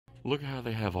Look how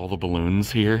they have all the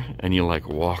balloons here, and you like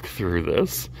walk through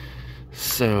this.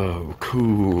 So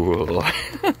cool.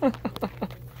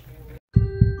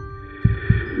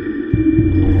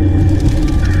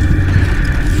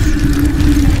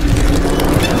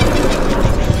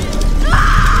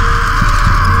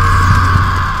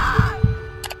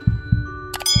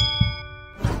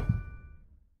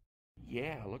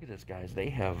 Yeah, look at this, guys. They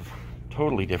have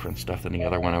totally different stuff than the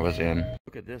other one I was in.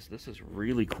 Look at this. This is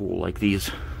really cool. Like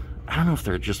these, I don't know if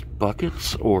they're just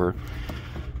buckets or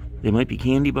they might be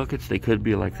candy buckets. They could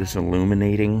be like this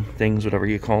illuminating things, whatever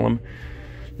you call them,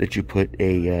 that you put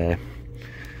a,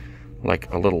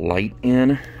 like a little light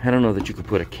in. I don't know that you could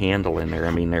put a candle in there.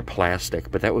 I mean, they're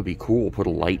plastic, but that would be cool. Put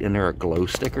a light in there, a glow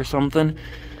stick or something.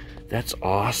 That's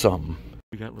awesome.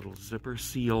 We got little zipper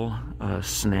seal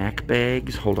snack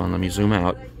bags. Hold on, let me zoom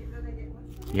out.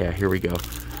 Yeah, here we go.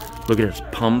 Look at this,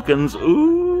 pumpkins.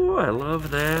 Ooh, I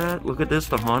love that. Look at this,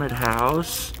 the haunted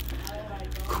house.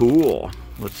 Cool.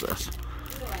 What's this?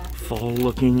 Fall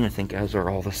looking. I think as are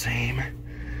all the same.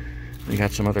 We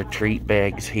got some other treat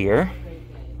bags here.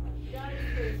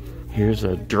 Here's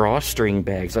a drawstring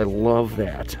bags. I love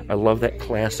that. I love that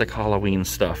classic Halloween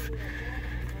stuff.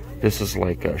 This is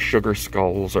like sugar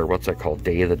skulls, or what's that called?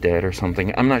 Day of the Dead or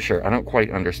something. I'm not sure. I don't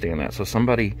quite understand that. So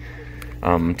somebody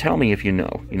tell me if you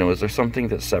know. You know, is there something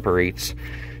that separates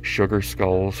sugar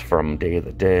skulls from Day of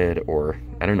the Dead, or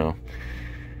I don't know.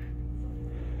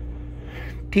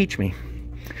 Teach me.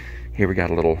 Here we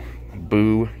got a little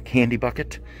Boo candy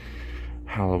bucket,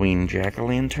 Halloween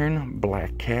jack-o'-lantern,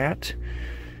 black cat,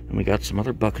 and we got some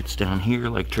other buckets down here,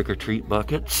 like trick-or-treat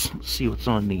buckets. Let's see what's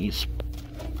on these.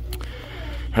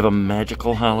 Have a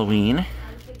magical Halloween.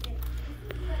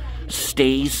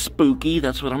 Stay spooky,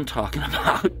 that's what I'm talking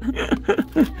about.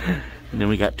 And then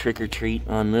we got trick-or-treat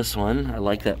on this one. I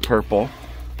like that purple.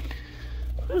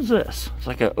 What is this? It's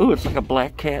like a, oh, it's like a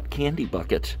black cat candy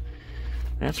bucket.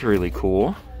 That's really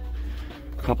cool.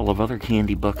 A couple of other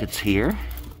candy buckets here.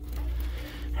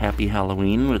 Happy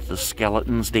Halloween with the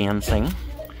skeletons dancing.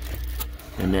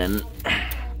 And then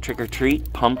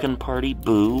trick-or-treat, pumpkin party,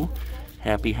 Boo.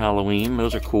 Happy Halloween.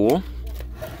 Those are cool.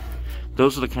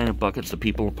 Those are the kind of buckets that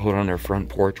people put on their front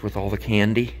porch with all the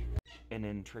candy. And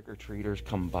then trick-or-treaters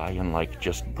come by and like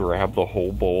just grab the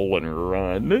whole bowl and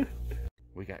run.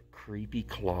 We got creepy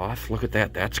cloth. Look at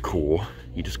that. That's cool.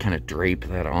 You just kind of drape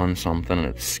that on something and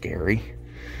it's scary.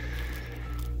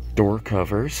 Door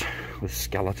covers with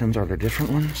skeletons. Are there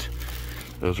different ones?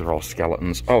 Those are all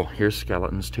skeletons. Oh, here's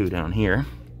skeletons too down here.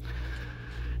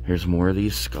 Here's more of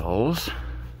these skulls.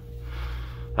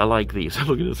 I like these.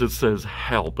 Look at this. It says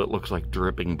help. It looks like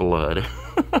dripping blood.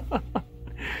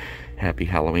 Happy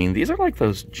Halloween. These are like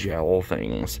those gel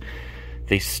things.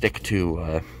 They stick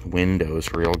to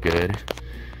windows real good.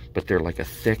 But they're like a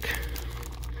thick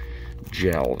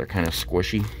gel. They're kind of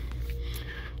squishy.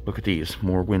 Look at these.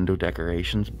 More window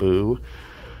decorations. Boo.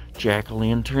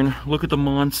 Jack-o'-lantern. Look at the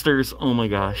monsters. Oh my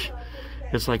gosh.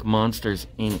 It's like Monsters,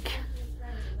 Inc.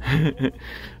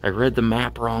 I read the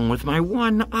map wrong with my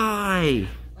one eye.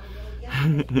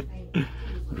 What do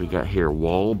we got here?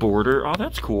 Wall border. Oh,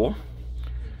 that's cool.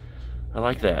 I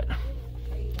like that.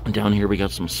 And down here we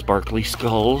got some sparkly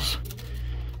skulls.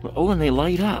 Oh, and they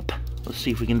light up. Let's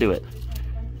see if we can do it.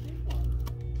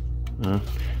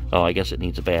 Oh, I guess it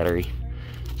needs a battery.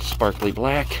 Sparkly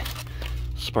black.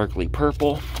 Sparkly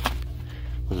purple.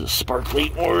 This is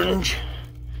sparkly orange.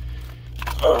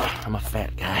 Ugh, I'm a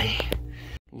fat guy.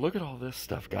 Look at all this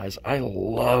stuff, guys. I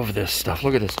love this stuff.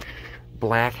 Look at this.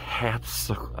 Black Hat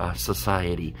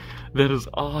Society. That is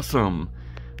awesome.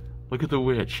 Look at the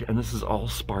witch. And this is all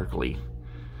sparkly.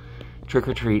 Trick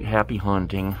or treat, happy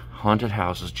haunting, haunted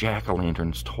houses,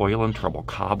 jack-o'-lanterns, toil and trouble,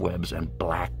 cobwebs, and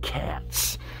black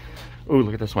cats. Ooh,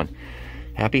 look at this one.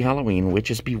 Happy Halloween,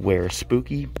 witches beware,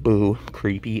 spooky, boo,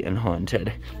 creepy, and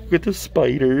haunted. Look at the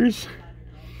spiders.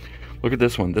 Look at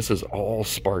this one. This is all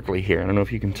sparkly here. I don't know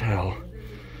if you can tell.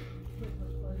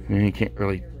 You can't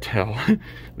really tell.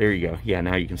 There you go. Yeah,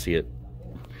 now you can see it.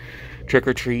 Trick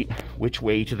or treat, which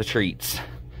way to the treats?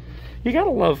 You gotta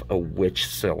love a witch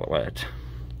silhouette.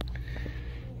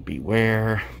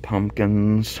 Beware,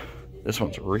 pumpkins. This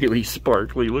one's really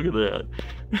sparkly. Look at that.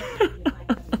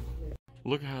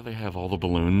 Look how they have all the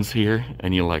balloons here,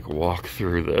 and you like walk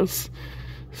through this.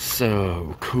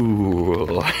 So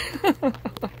cool.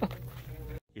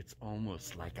 It's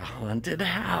almost like a haunted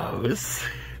house.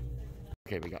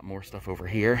 Okay, we got more stuff over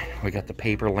here. We got the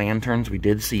paper lanterns. We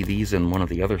did see these in one of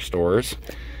the other stores.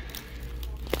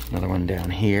 Another one down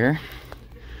here.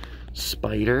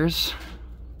 Spiders.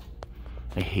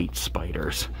 I hate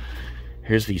spiders.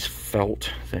 Here's these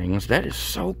felt things. That is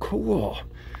so cool.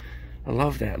 I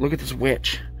love that. Look at this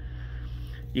witch.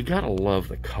 You gotta love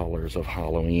the colors of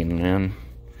Halloween, man.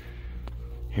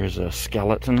 Here's a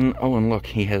skeleton. Oh, and look,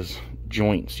 he has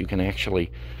joints. You can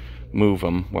actually move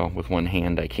them. Well, with one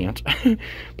hand I can't.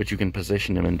 But you can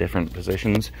position them in different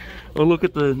positions. Oh, look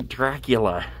at the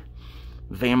Dracula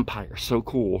vampire. So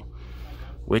cool.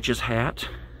 Witch's hat.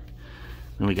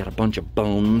 And we got a bunch of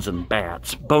bones and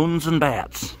bats. Bones and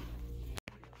bats.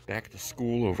 Back to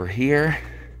school over here.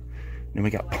 Then we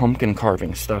got pumpkin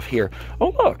carving stuff here. Oh,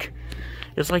 look.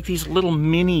 It's like these little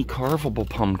mini carvable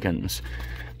pumpkins.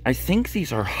 I think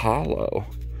these are hollow.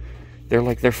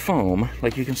 They're foam.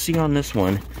 Like you can see on this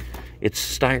one, it's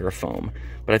styrofoam.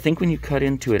 But I think when you cut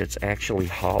into it, it's actually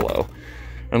hollow.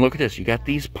 And look at this. You got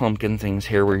these pumpkin things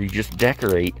here where you just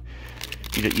decorate.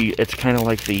 It's kind of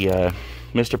like the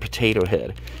Mr. Potato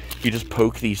Head. You just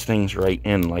poke these things right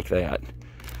in like that.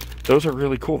 Those are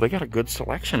really cool. They got a good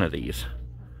selection of these.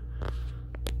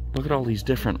 Look at all these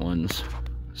different ones.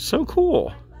 So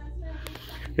cool.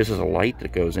 This is a light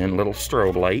that goes in, little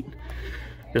strobe light.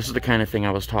 This is the kind of thing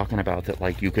I was talking about that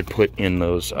like you could put in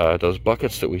those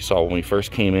buckets that we saw when we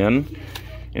first came in.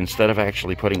 Instead of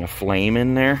actually putting a flame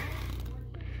in there.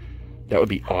 That would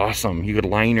be awesome. You could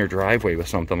line your driveway with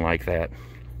something like that.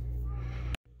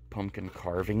 Pumpkin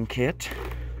carving kit.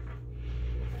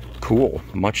 Cool.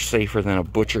 Much safer than a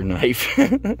butcher knife.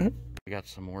 We got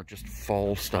some more just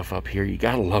fall stuff up here. You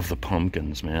gotta love the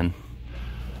pumpkins, man.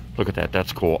 Look at that.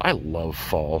 That's cool. I love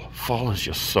fall. Fall is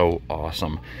just so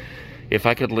awesome. If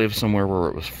I could live somewhere where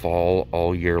it was fall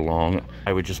all year long,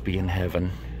 I would just be in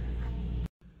heaven.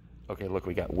 Okay, look,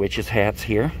 we got witches' hats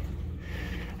here.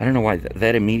 I don't know why.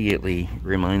 That immediately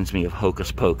reminds me of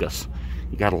Hocus Pocus.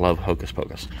 You gotta love Hocus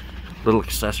Pocus. Little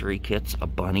accessory kits, a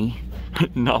bunny,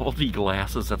 novelty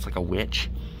glasses, that's like a witch,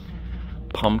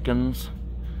 pumpkins,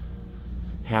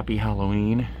 Happy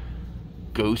Halloween,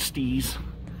 ghosties.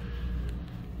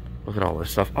 Look at all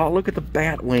this stuff. Oh, look at the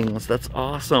bat wings. That's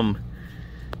awesome.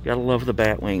 Gotta love the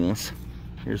bat wings.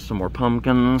 Here's some more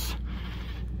pumpkins,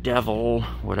 devil,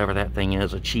 whatever that thing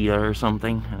is, a cheetah or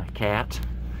something, and a cat.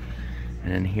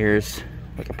 And then here's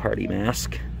like a party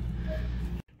mask.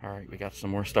 Alright, we got some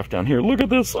more stuff down here. Look at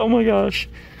this! Oh my gosh!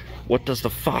 What does the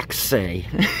fox say?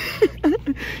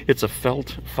 It's a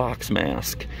felt fox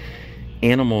mask.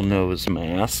 Animal nose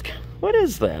mask. What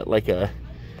is that? Like a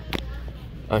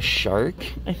shark,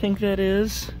 I think that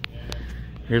is.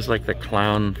 Here's like the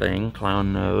clown thing,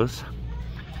 clown nose.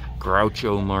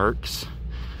 Groucho Marx.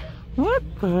 What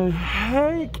the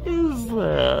heck is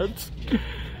that?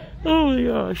 Oh my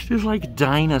gosh, there's like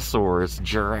dinosaurs,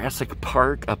 Jurassic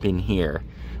Park up in here.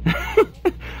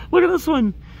 Look at this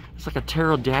one. It's like a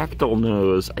pterodactyl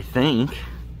nose, I think.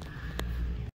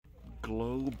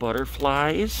 Glow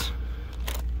butterflies.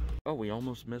 Oh, we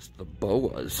almost missed the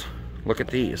boas. Look at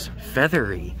these.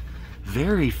 Feathery.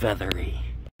 Very feathery.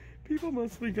 People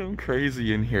must think I'm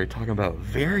crazy in here talking about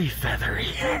very feathery.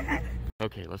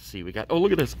 Okay, let's see. We got, oh,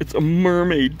 look at this. It's a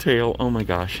mermaid tail. Oh my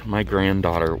gosh. My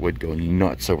granddaughter would go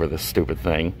nuts over this stupid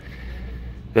thing.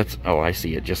 That's, oh, I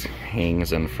see. It just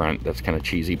hangs in front. That's kind of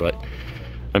cheesy, but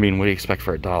I mean, what do you expect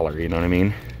for $1? You know what I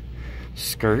mean?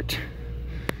 Skirt.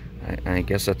 I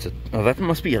guess that's a, oh, that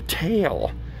must be a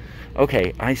tail.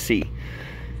 Okay, I see.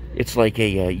 It's like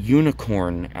a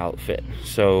unicorn outfit.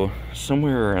 So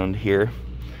somewhere around here,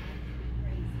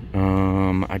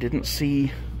 I didn't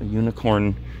see a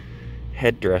unicorn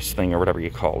headdress thing or whatever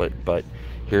you call it, but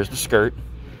here's the skirt,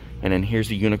 and then here's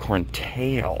the unicorn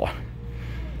tail.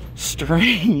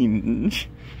 Strange.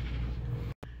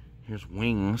 Here's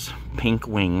wings, pink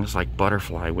wings, like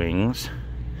butterfly wings.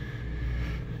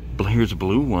 Here's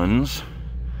blue ones.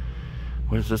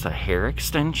 What is this, a hair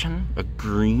extension? A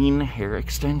green hair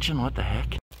extension? What the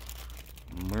heck?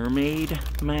 Mermaid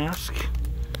mask?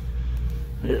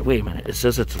 Wait a minute, it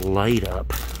says it's light up.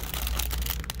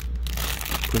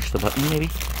 Push the button, maybe?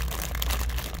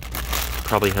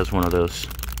 Probably has one of those.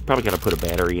 Probably got to put a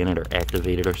battery in it or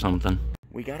activate it or something.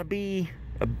 We got a bee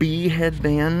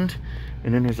headband,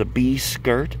 and then there's a bee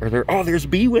skirt. Oh, there's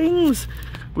bee wings!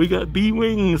 We got bee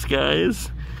wings, guys.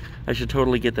 I should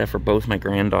totally get that for both my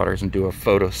granddaughters and do a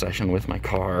photo session with my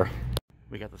car.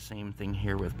 We got the same thing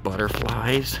here with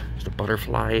butterflies. There's a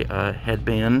butterfly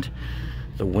headband.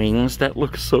 The wings, that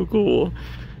looks so cool.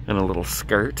 And a little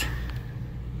skirt.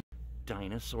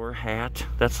 Dinosaur hat.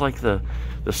 That's like the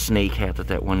snake hat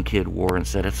that one kid wore and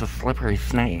said, it's a slippery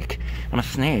snake. I'm a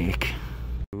snake.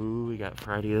 Ooh, we got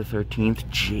Friday the 13th.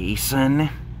 Jason.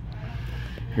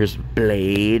 Here's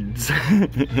blades.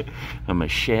 A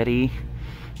machete.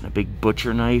 A big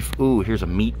butcher knife. Ooh, here's a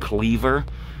meat cleaver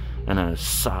and a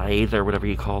scythe or whatever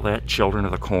you call that. Children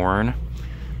of the Corn.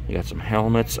 You got some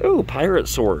helmets. Oh, pirate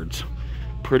swords.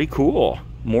 Pretty cool.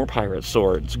 More pirate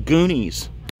swords. Goonies.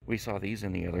 We saw these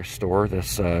in the other store.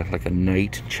 This, like a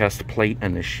knight chest plate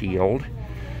and a shield.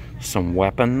 Some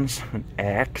weapons, an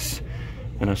axe,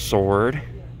 and a sword.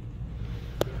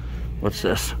 What's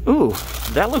this? Ooh,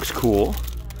 that looks cool.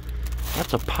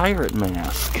 That's a pirate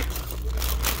mask.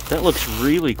 That looks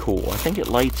really cool. I think it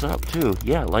lights up too.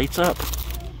 Yeah, it lights up.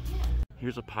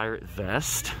 Here's a pirate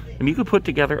vest. And you could put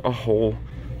together a whole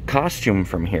costume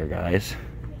from here, guys.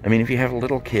 I mean, if you have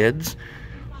little kids,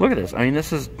 look at this. I mean,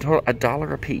 this is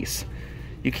 $1 a piece.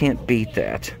 You can't beat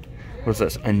that. What's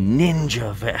this? A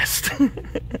ninja vest.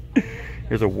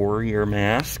 Here's a warrior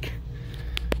mask.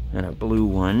 And a blue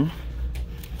one.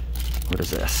 What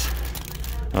is this?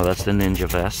 Oh, that's the ninja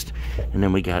vest. And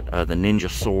then we got the ninja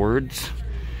swords.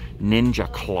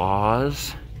 Ninja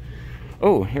claws.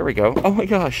 Oh, here we go. Oh my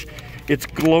gosh. It's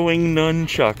glowing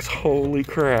nunchucks. Holy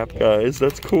crap, guys.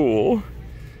 That's cool.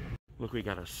 Look, we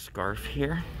got a scarf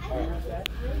here.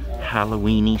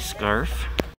 Halloween-y scarf.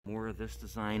 More of this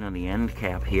design on the end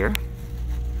cap here.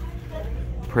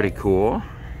 Pretty cool.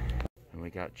 And we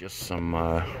got just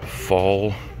some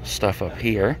fall stuff up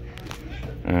here.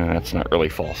 That's not really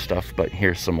fall stuff, but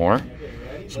here's some more.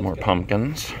 Some more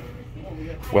pumpkins.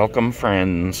 Welcome,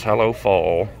 friends. Hello,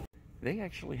 fall. They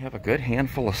actually have a good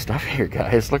handful of stuff here,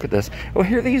 guys. Look at this. Oh,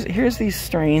 here's these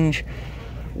strange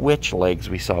witch legs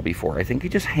we saw before. I think you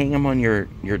just hang them on your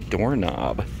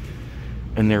doorknob.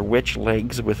 And they're witch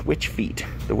legs with witch feet.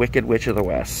 The Wicked Witch of the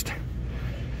West.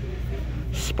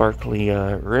 Sparkly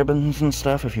ribbons and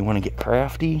stuff if you want to get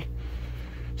crafty.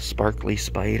 Sparkly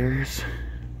spiders.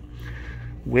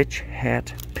 Witch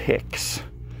hat picks.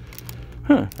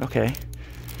 Huh, okay.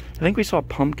 I think we saw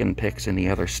pumpkin picks in the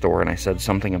other store, and I said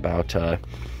something about,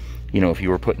 you know, if you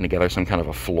were putting together some kind of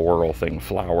a floral thing,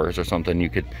 flowers or something, you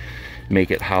could make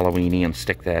it Halloween-y and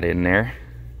stick that in there.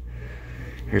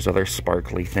 Here's other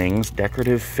sparkly things.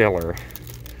 Decorative filler.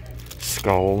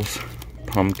 Skulls,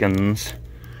 pumpkins,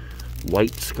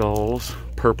 white skulls,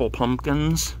 purple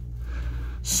pumpkins,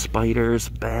 spiders,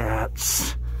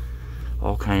 bats,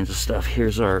 all kinds of stuff.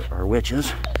 Here's our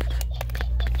witches.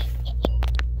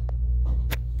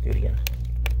 Do it again.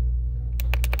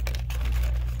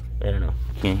 I don't know.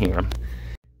 Can't hear them.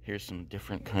 Here's some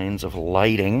different kinds of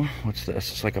lighting. What's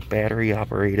this? It's like a battery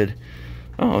operated.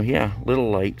 Oh yeah,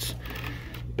 little lights.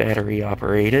 Battery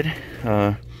operated.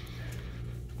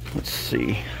 Let's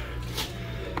see.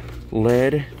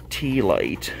 LED tea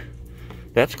light.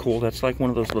 That's cool. That's like one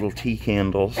of those little tea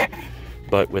candles,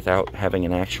 but without having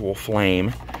an actual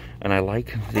flame. And I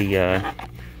like the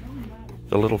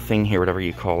little thing here, whatever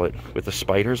you call it, with the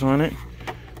spiders on it.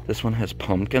 This one has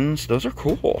pumpkins. Those are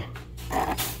cool.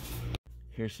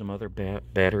 Here's some other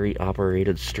battery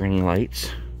operated string lights.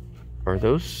 Are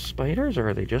those spiders or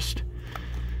are they just...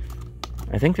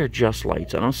 I think they're just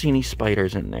lights. I don't see any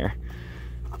spiders in there.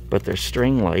 But they're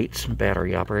string lights,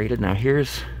 battery operated. Now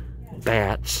here's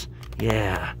bats.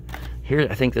 Yeah. Here,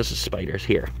 I think this is spiders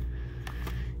here.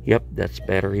 Yep, that's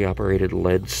battery operated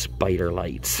LED spider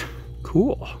lights.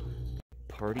 Cool.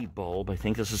 Party bulb. I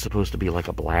think this is supposed to be like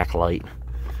a black light.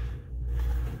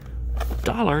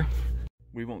 $1.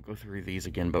 We won't go through these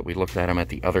again, but we looked at them at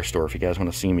the other store. If you guys want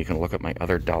to see them, you can look at my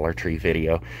other Dollar Tree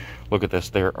video. Look at this.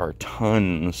 There are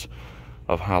tons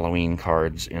of Halloween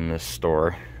cards in this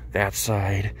store. That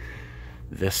side,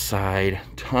 this side,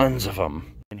 tons of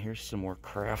them. And here's some more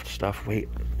craft stuff. Wait,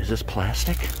 is this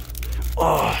plastic?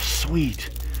 Oh, sweet.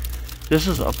 This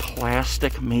is a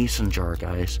plastic mason jar,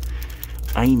 guys.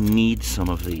 I need some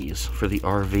of these for the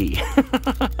RV.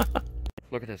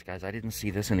 Look at this, guys. I didn't see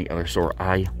this in the other store.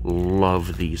 I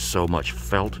love these so much.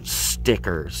 Felt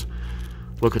stickers.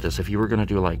 Look at this. If you were going to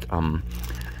do like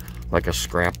a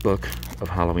scrapbook of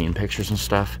Halloween pictures and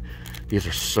stuff, these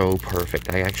are so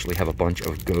perfect. I actually have a bunch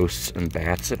of ghosts and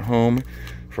bats at home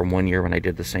from one year when I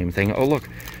did the same thing. Oh, look.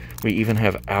 We even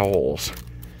have owls.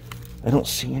 I don't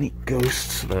see any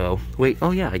ghosts, though. Wait.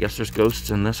 Oh, yeah. I guess there's ghosts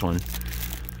in this one.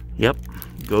 Yep.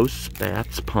 Ghosts,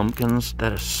 bats, pumpkins.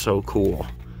 That is so cool.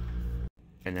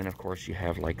 And then, of course, you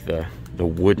have, like, the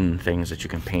wooden things that you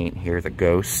can paint here. The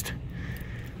ghost,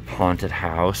 haunted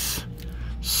house,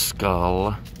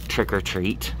 skull, trick or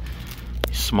treat.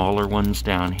 Smaller ones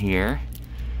down here.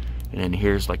 And then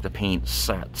here's, like, the paint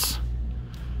sets.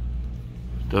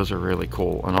 Those are really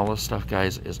cool. And all this stuff,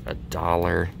 guys, is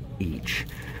 $1 each.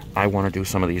 I want to do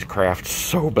some of these crafts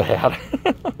so bad.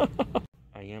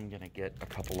 I am going to get a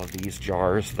couple of these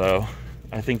jars, though.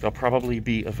 I think they'll probably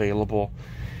be available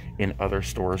in other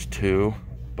stores too,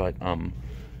 but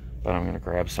but I'm going to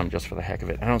grab some just for the heck of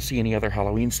it. I don't see any other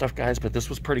Halloween stuff, guys, but this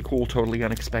was pretty cool, totally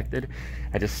unexpected.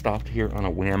 I just stopped here on a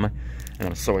whim, and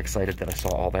I'm so excited that I saw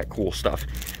all that cool stuff.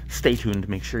 Stay tuned.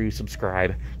 Make sure you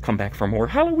subscribe. Come back for more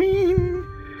Halloween.